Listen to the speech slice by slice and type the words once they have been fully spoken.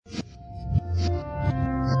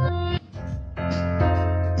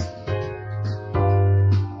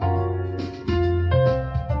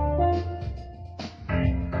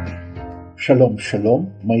Шалом, шалом,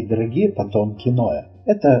 мои дорогие потомки Ноя.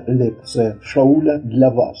 Это лекция Шауля для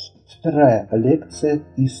вас. Вторая лекция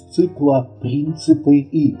из цикла «Принципы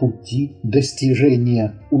и пути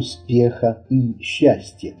достижения успеха и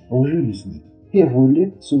счастья в жизни». Первую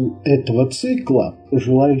лекцию этого цикла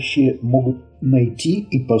желающие могут найти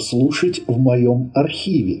и послушать в моем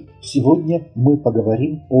архиве. Сегодня мы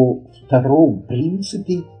поговорим о втором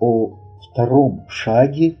принципе, о втором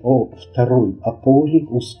шаге, о второй опоре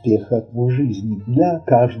успеха в жизни для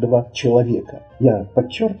каждого человека. Я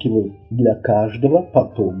подчеркиваю, для каждого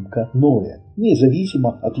потомка Ноя,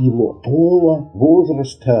 независимо от его пола,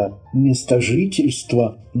 возраста, места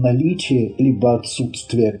жительства, наличия либо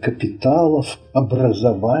отсутствия капиталов,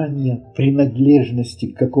 образования, принадлежности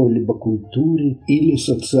к какой-либо культуре или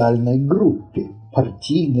социальной группе,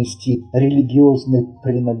 партийности, религиозной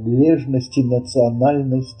принадлежности,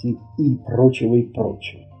 национальности и прочего, и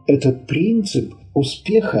прочего. Этот принцип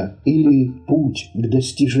успеха или путь к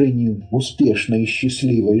достижению успешной и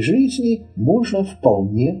счастливой жизни можно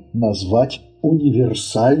вполне назвать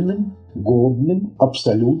универсальным, годным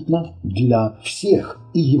абсолютно для всех.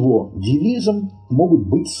 И его девизом могут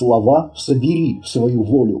быть слова «Собери свою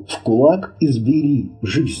волю в кулак, избери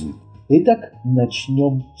жизнь». Итак,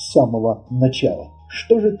 начнем с самого начала.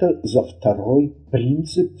 Что же это за второй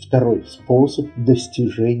принцип, второй способ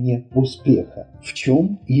достижения успеха? В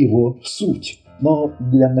чем его суть? Но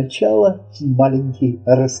для начала маленький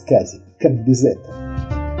рассказик, как без этого.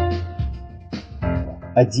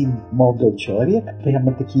 Один молодой человек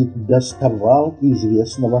прямо-таки доставал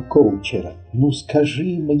известного коучера. «Ну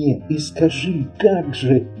скажи мне и скажи, как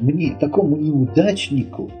же мне, такому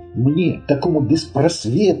неудачнику, мне, такому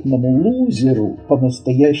беспросветному лузеру,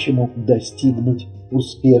 по-настоящему достигнуть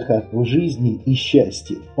успеха в жизни и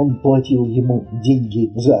счастья?» Он платил ему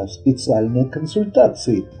деньги за специальные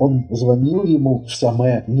консультации. Он звонил ему в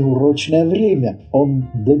самое неурочное время. Он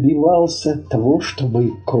добивался того,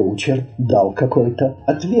 чтобы коучер дал какой-то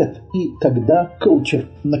ответ. И тогда коучер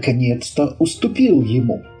наконец-то уступил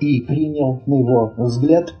ему и принял, на его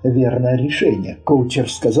взгляд, верное решение. Коучер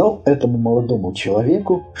сказал этому молодому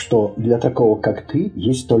человеку, что для такого, как ты,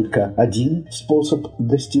 есть только один способ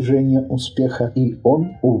достижения успеха, и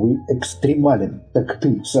он, увы, экстремален. Так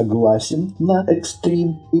ты согласен на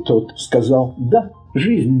экстрим? И тот сказал: да.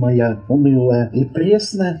 Жизнь моя унылая и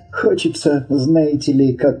пресная, хочется, знаете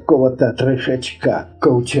ли, какого-то трешачка.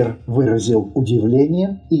 Коучер выразил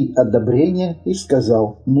удивление и одобрение и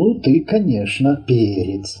сказал: ну ты, конечно,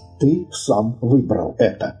 перец, ты сам выбрал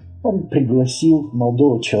это. Он пригласил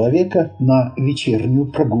молодого человека на вечернюю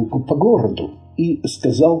прогулку по городу и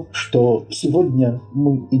сказал, что сегодня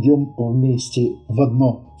мы идем вместе в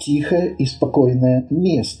одно тихое и спокойное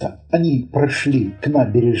место. Они прошли к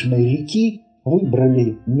набережной реки,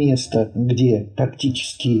 выбрали место, где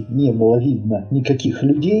практически не было видно никаких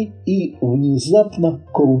людей, и внезапно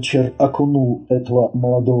коучер окунул этого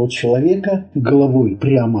молодого человека головой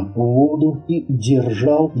прямо в воду и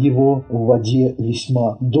держал его в воде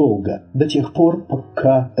весьма долго, до тех пор,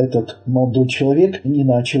 пока этот молодой человек не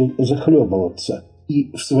начал захлебываться.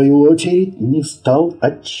 И, в свою очередь, не стал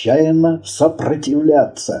отчаянно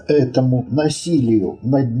сопротивляться этому насилию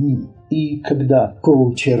над ним. И когда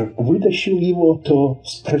коучер вытащил его, то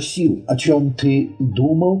спросил: о чем ты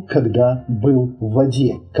думал, когда был в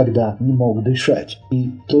воде, когда не мог дышать?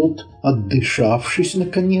 И тот, отдышавшись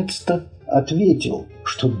наконец-то, ответил,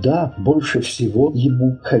 что да, больше всего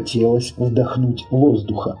ему хотелось вдохнуть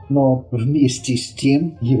воздуха, но вместе с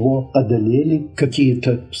тем его одолели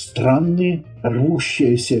какие-то странные,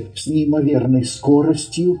 рвущиеся с неимоверной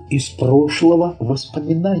скоростью из прошлого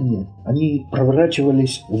воспоминания. Они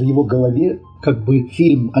проворачивались в его голове, как бы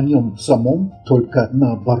фильм о нем самом, только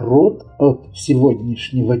наоборот, от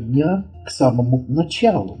сегодняшнего дня к самому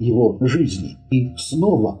началу его жизни. И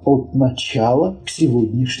снова от начала к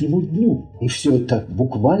сегодняшнему дню. И все это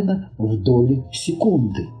буквально в доли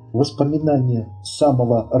секунды. Воспоминания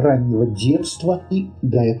самого раннего детства и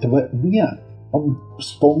до этого дня. Он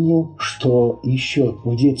вспомнил, что еще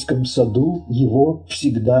в детском саду его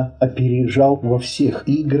всегда опережал во всех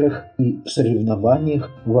играх и соревнованиях,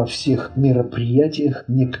 во всех мероприятиях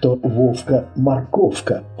некто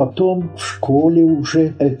Вовка-Морковка. Потом в школе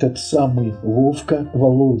уже этот самый Вовка,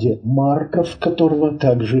 Володя Марков, которого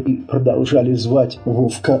также и продолжали звать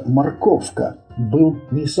Вовка-Морковка, был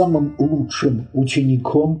не самым лучшим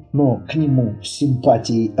учеником, но к нему с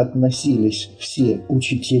симпатией относились все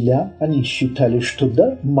учителя. Они считали, что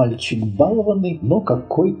да, мальчик балованный, но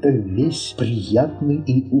какой-то весь приятный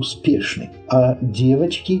и успешный. А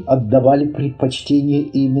девочки отдавали предпочтение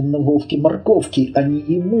именно Вовке-морковке, а не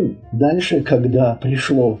ему. Дальше, когда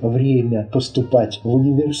пришло время поступать в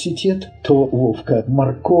университет, то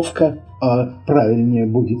Вовка-морковка, а правильнее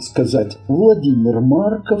будет сказать Владимир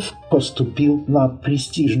Марков, поступил на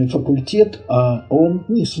престижный факультет, а он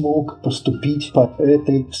не смог поступить по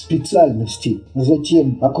этой специальности.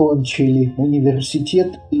 Затем окончили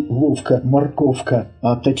университет, и Вовка-морковка,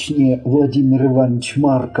 а точнее Владимир Иванович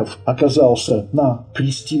Марков, оказался на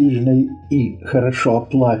престижной и хорошо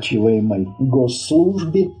оплачиваемой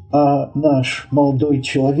госслужбе, а наш молодой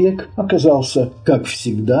человек оказался, как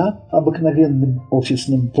всегда, обыкновенным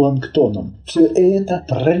офисным планктоном. Все это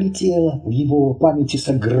пролетело в его памяти с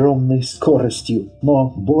огромной скоростью,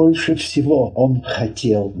 но больше всего он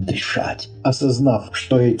хотел дышать. Осознав,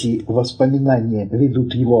 что эти воспоминания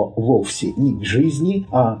ведут его вовсе не к жизни,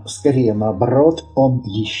 а скорее наоборот, он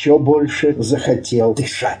еще больше захотел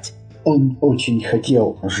дышать. Он очень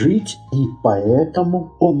хотел жить, и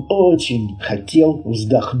поэтому он очень хотел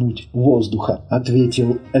вздохнуть воздуха,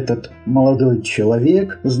 ответил этот молодой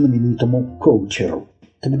человек знаменитому коучеру.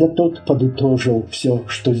 Тогда тот подытожил все,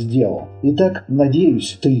 что сделал. Итак,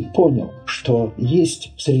 надеюсь, ты понял, что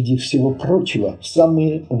есть среди всего прочего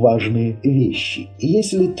самые важные вещи. И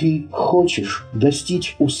если ты хочешь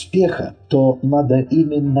достичь успеха, то надо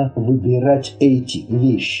именно выбирать эти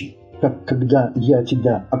вещи. Как когда я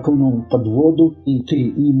тебя окунул под воду, и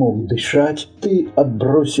ты не мог дышать, ты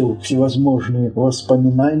отбросил всевозможные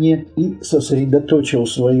воспоминания и сосредоточил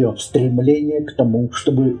свое стремление к тому,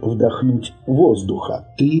 чтобы вдохнуть воздуха.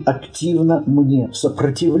 Ты активно мне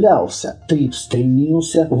сопротивлялся, ты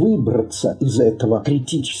стремился выбраться из этого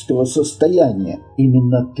критического состояния.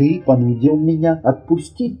 Именно ты понудил меня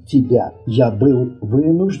отпустить тебя. Я был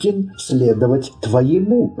вынужден следовать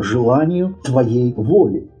твоему желанию, твоей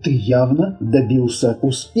воле. Ты явно добился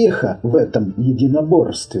успеха в этом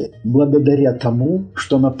единоборстве, благодаря тому,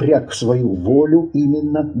 что напряг свою волю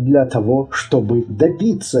именно для того, чтобы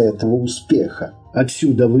добиться этого успеха.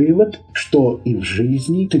 Отсюда вывод, что и в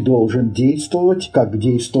жизни ты должен действовать, как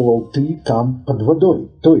действовал ты там под водой.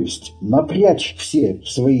 То есть напрячь все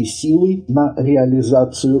свои силы на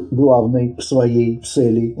реализацию главной своей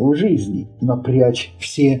цели в жизни. Напрячь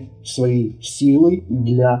все свои силы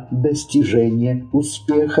для достижения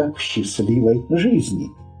успеха в счастливой жизни.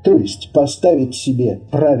 То есть поставить себе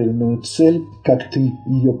правильную цель, как ты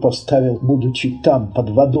ее поставил, будучи там, под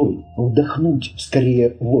водой. Вдохнуть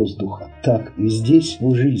скорее воздуха. Так и здесь,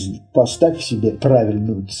 в жизни. Поставь себе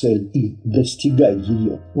правильную цель и достигай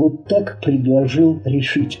ее. Вот так предложил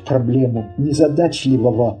решить проблему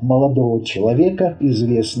незадачливого молодого человека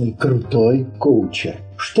известный крутой коучер.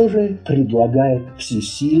 Что же предлагает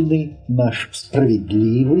всесильный наш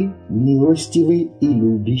справедливый, милостивый и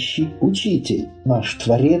любящий учитель, наш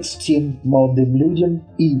Творец тем молодым людям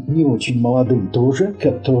и не очень молодым тоже,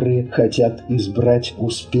 которые хотят избрать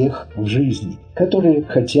успех в жизни, которые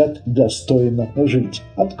хотят достойно жить?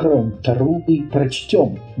 Откроем Тору и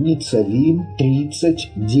прочтем Ницавим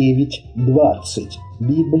 39:20.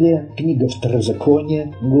 Библия, книга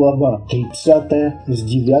Второзакония, глава 30, с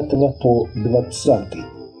 9 по 20.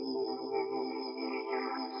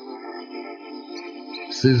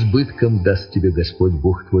 С избытком даст тебе Господь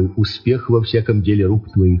Бог твой успех во всяком деле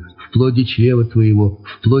рук твоих, в плоде чрева твоего,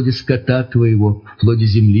 в плоде скота твоего, в плоде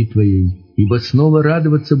земли твоей. Ибо снова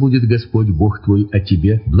радоваться будет Господь Бог твой о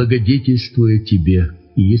тебе, благодетельствуя тебе.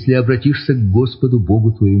 И если обратишься к Господу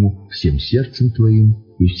Богу твоему всем сердцем твоим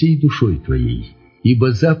и всей душой твоей.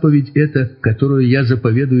 Ибо заповедь эта, которую я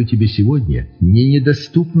заповедую тебе сегодня, не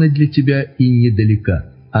недоступна для тебя и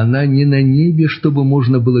недалека. Она не на небе, чтобы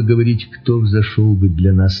можно было говорить, кто взошел бы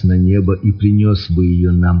для нас на небо и принес бы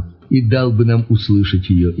ее нам, и дал бы нам услышать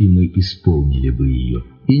ее, и мы исполнили бы ее.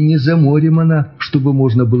 И не за морем она, чтобы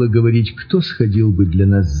можно было говорить, кто сходил бы для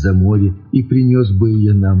нас за море и принес бы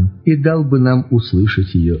ее нам, и дал бы нам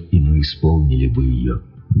услышать ее, и мы исполнили бы ее.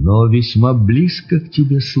 Но весьма близко к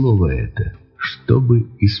тебе слово это, чтобы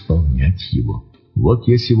исполнять его. Вот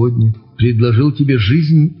я сегодня предложил тебе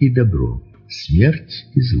жизнь и добро, смерть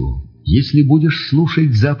и зло. Если будешь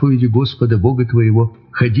слушать заповеди Господа Бога твоего,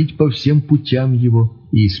 ходить по всем путям Его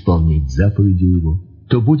и исполнять заповеди Его,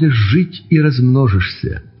 то будешь жить и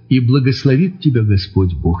размножишься, и благословит тебя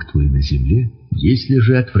Господь Бог твой на земле. Если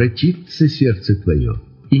же отвратится сердце твое,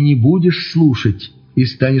 и не будешь слушать, и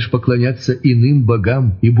станешь поклоняться иным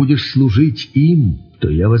богам, и будешь служить им, то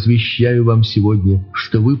я возвещаю вам сегодня,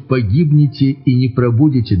 что вы погибнете и не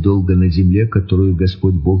пробудете долго на земле, которую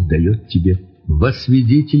Господь Бог дает тебе. Во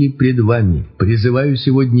свидетели пред вами призываю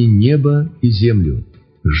сегодня небо и землю.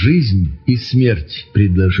 Жизнь и смерть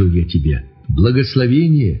предложил я тебе,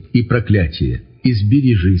 благословение и проклятие.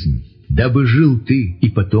 Избери жизнь, дабы жил ты и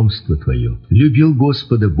потомство твое, любил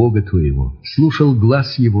Господа Бога твоего, слушал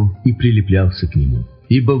глас Его и прилеплялся к Нему.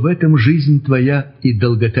 Ибо в этом жизнь твоя и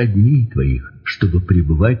долгота дней твоих, чтобы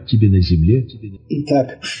пребывать тебе на земле.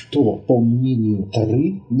 Итак, что, по мнению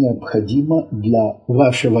Торы, необходимо для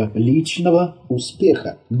вашего личного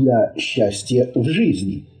успеха, для счастья в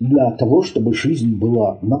жизни, для того, чтобы жизнь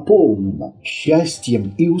была наполнена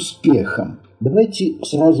счастьем и успехом? Давайте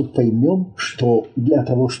сразу поймем, что для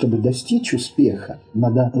того, чтобы достичь успеха,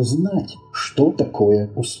 надо знать, что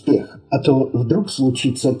такое успех. А то вдруг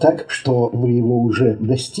случится так, что вы его уже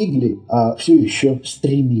достигли, а все еще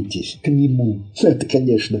стремитесь к нему. Это,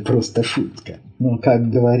 конечно, просто шутка. Но, как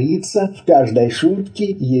говорится, в каждой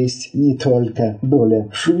шутке есть не только доля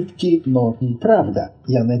шутки, но и правда.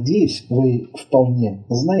 Я надеюсь, вы вполне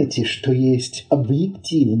знаете, что есть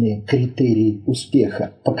объективные критерии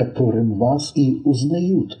успеха, по которым вас и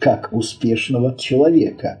узнают как успешного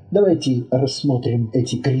человека. Давайте рассмотрим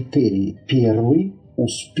эти критерии. Первый.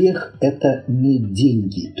 Успех – это не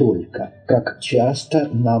деньги только, как часто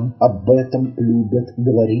нам об этом любят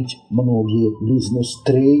говорить многие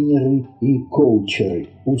бизнес-тренеры и коучеры.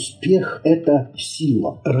 Успех – это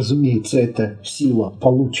сила. Разумеется, эта сила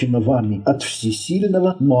получена вами от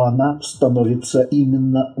всесильного, но она становится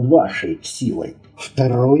именно вашей силой.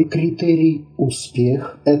 Второй критерий –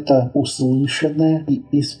 успех – это услышанная и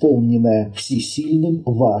исполненная всесильным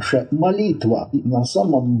ваша молитва. И на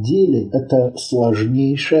самом деле это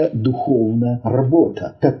сложнейшая духовная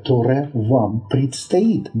работа, которая вам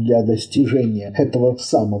предстоит для достижения этого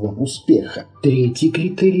самого успеха. Третий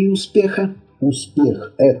критерий успеха –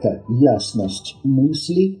 успех – это ясность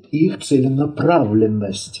мыслей и их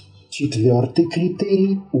целенаправленность. Четвертый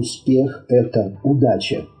критерий – успех – это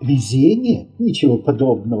удача. Везение – ничего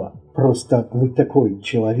подобного. Просто вы такой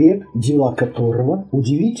человек, дела которого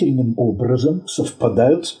удивительным образом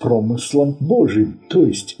совпадают с промыслом Божьим, то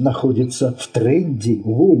есть находятся в тренде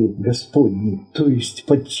воли Господней, то есть,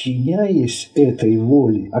 подчиняясь этой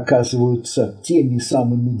воле, оказываются теми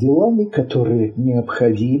самыми делами, которые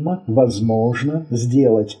необходимо, возможно,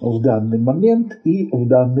 сделать в данный момент и в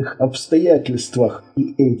данных обстоятельствах,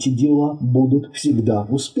 и эти дела будут всегда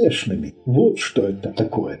успешными. Вот что это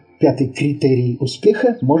такое. Пятый критерий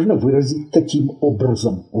успеха можно выразить таким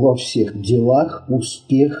образом. Во всех делах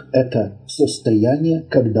успех – это состояние,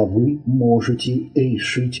 когда вы можете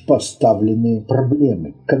решить поставленные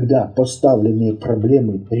проблемы. Когда поставленные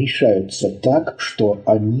проблемы решаются так, что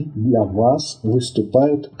они для вас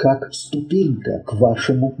выступают как ступенька к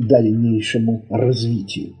вашему дальнейшему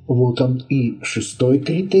развитию. Вот он и шестой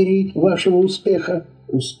критерий вашего успеха.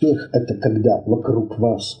 Успех – это когда вокруг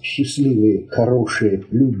вас счастливые, хорошие,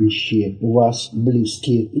 любящие вас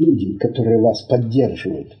близкие люди, которые вас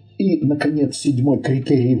поддерживают. И, наконец, седьмой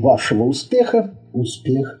критерий вашего успеха.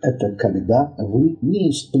 Успех – это когда вы не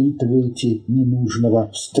испытываете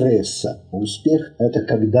ненужного стресса. Успех – это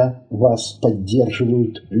когда вас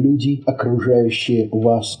поддерживают люди, окружающие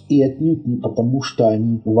вас, и отнюдь не потому, что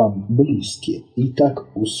они вам близкие. Итак,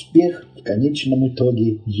 успех в конечном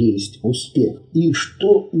итоге есть успех. И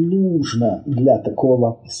что нужно для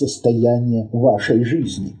такого состояния вашей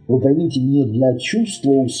жизни? Вы поймите, не для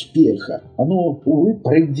чувства успеха. Оно, увы,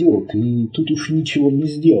 пройдет, и тут уж ничего не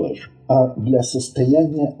сделаешь. А для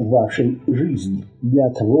состояния вашей жизни, для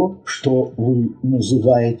того, что вы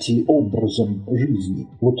называете образом жизни.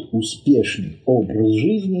 Вот успешный образ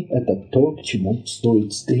жизни – это то, к чему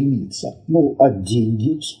стоит стремиться. Ну, а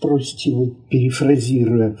деньги, спросите вы,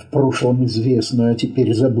 перефразируя в прошлом известную, а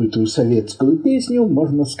теперь забытую советскую песню,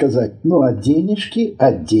 можно сказать: ну, а денежки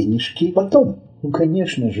потом. Ну,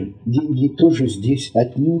 конечно же, деньги тоже здесь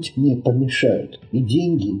отнюдь не помешают. И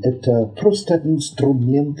деньги – это просто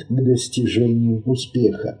инструмент к достижению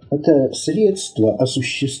успеха. Это средство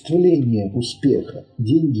осуществления успеха.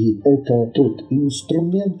 Деньги – это тот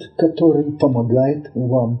инструмент, который помогает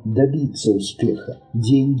вам добиться успеха.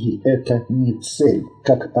 Деньги – это не цель,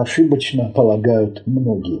 как ошибочно полагают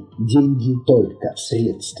многие. Деньги – только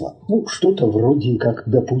средство. Ну, что-то вроде как,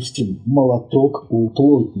 допустим, молоток у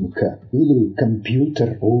плотника или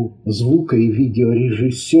компьютер у звука- и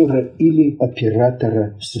видеорежиссера или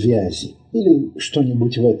оператора связи. или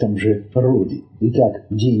что-нибудь в этом же роде. Итак,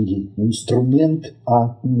 деньги – инструмент,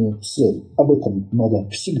 а не цель. Об этом надо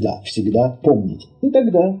всегда помнить. И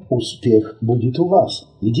тогда успех будет у вас.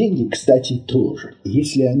 И деньги, кстати, тоже.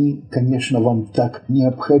 Если они, конечно, вам так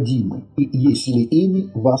необходимы. И если ими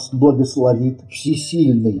вас благословит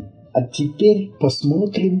Всесильный. А теперь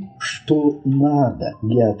посмотрим, что надо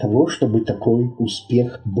для того, чтобы такой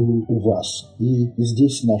успех был у вас. И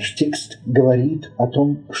здесь наш текст говорит о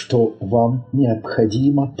том, что вам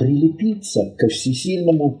необходимо прилепиться ко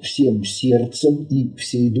Всесильному всем сердцем и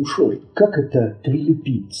всей душой. Как это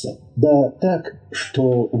прилепиться? Да так,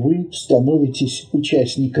 что вы становитесь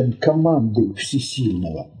участником команды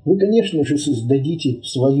Всесильного. Вы, конечно же, создадите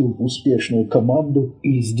свою успешную команду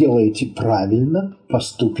и сделаете правильно,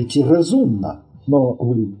 поступите разумно. Но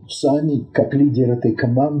вы сами, как лидер этой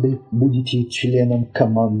команды, будете членом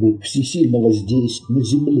команды Всесильного здесь, на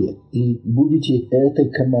земле, и будете этой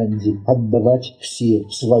команде отдавать все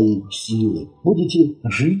свои силы. Будете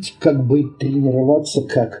жить, как бы тренироваться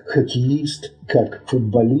как хоккеист, как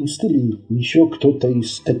футболист или еще кто-то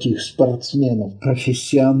из таких спортсменов,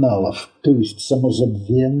 профессионалов, то есть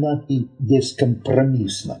самозабвенно и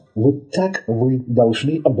бескомпромиссно. Вот так вы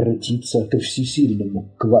должны обратиться ко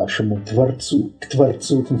Всесильному, к вашему Творцу, к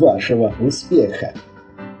Творцу вашего успеха.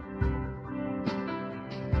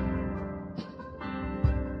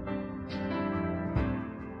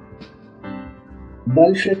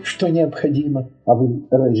 Дальше что необходимо? А вы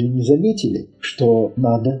разве не заметили, что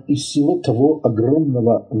надо из всего того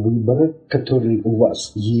огромного выбора, который у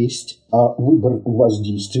вас есть, а выбор у вас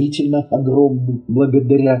действительно огромный,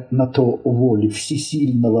 благодаря на то воле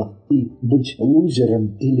Всесильного, и быть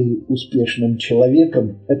лузером или успешным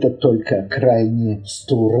человеком – это только крайние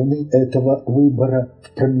стороны этого выбора.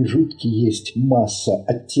 В промежутке есть масса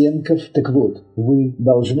оттенков. Так вот, вы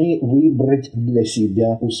должны выбрать для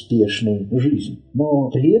себя успешную жизнь. Но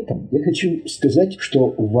при этом я хочу сказать,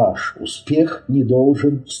 что ваш успех не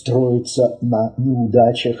должен строиться на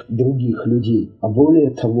неудачах других людей, а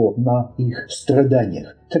более того, на их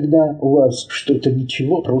страданиях. Тогда у вас что-то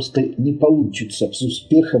ничего просто не получится с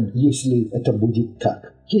успехом, если это будет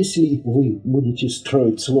так. Если вы будете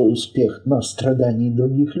строить свой успех на страдании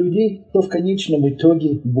других людей, то в конечном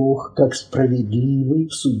итоге Бог, как справедливый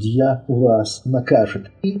судья, вас накажет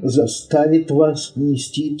и заставит вас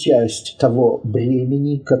нести часть того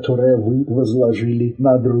бремени, которое вы возложили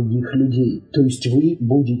на других людей. То есть вы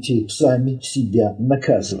будете сами себя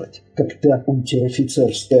наказывать. Как та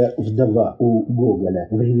унтер-офицерская вдова у Гоголя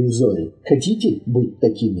в «Ревизоре». Хотите быть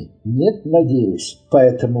такими? Нет, надеюсь.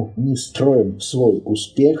 Поэтому не строим свой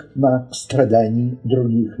успех на страдании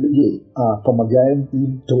других людей, а помогаем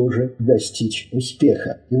им тоже достичь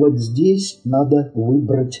успеха. И вот здесь надо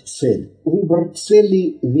выбрать цель. Выбор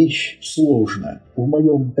цели – вещь сложная. В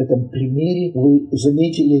моем этом примере вы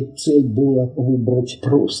заметили, цель была выбрать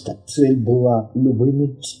просто. Цель была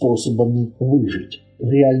любыми способами выжить. В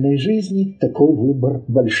реальной жизни такой выбор –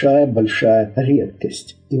 большая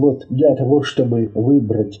редкость. И вот для того, чтобы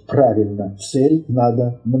выбрать правильно цель,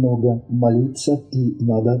 надо много молиться и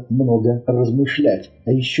надо много размышлять.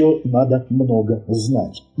 А еще надо много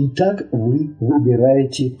знать. И так вы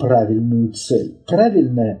выбираете правильную цель.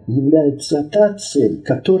 Правильная является та цель,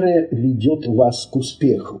 которая ведет вас к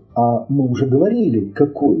успеху. А мы уже говорили,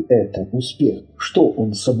 какой это успех, что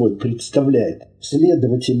он собой представляет.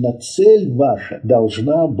 Следовательно, цель ваша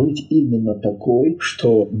должна быть именно такой,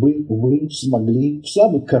 чтобы вы смогли в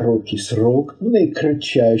самый короткий срок, в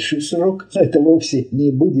наикратчайший срок. Это вовсе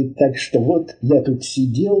не будет так, что вот я тут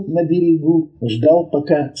сидел на берегу, ждал,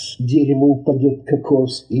 пока с дерева упадет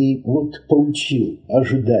кокос, и вот получил,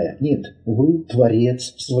 ожидая. Нет, вы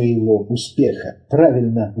творец своего успеха.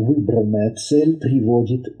 Правильно выбранная цель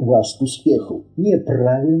приводит вас к успеху.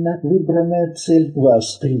 Неправильно выбранная цель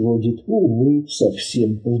вас приводит, увы,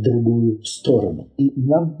 совсем в другую сторону. И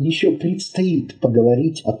нам еще предстоит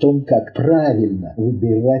поговорить о том, как правильно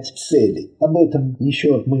выбирать цели. Об этом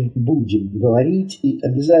еще мы будем говорить и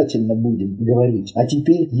обязательно будем говорить. А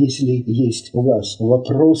теперь, если есть у вас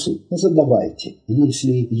вопросы, задавайте.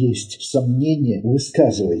 Если есть сомнения,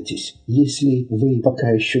 высказывайтесь. Если вы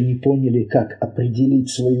пока еще не поняли, как определить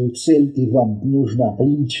свою цель и вам нужна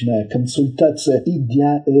личная консультация, и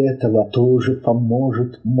для этого тоже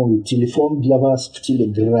поможет мой телефон для вас в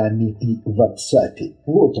Телеграме и в WhatsApp.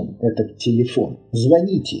 Вот он, этот телефон.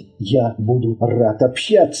 Звоните, я буду рад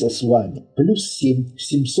общаться с вами. +7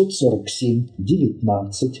 747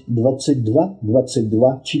 19 22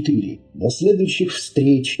 22 4. До следующих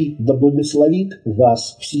встреч, и да благословит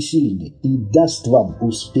вас Всесильный и даст вам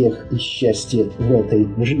успех и счастье в этой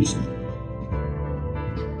жизни.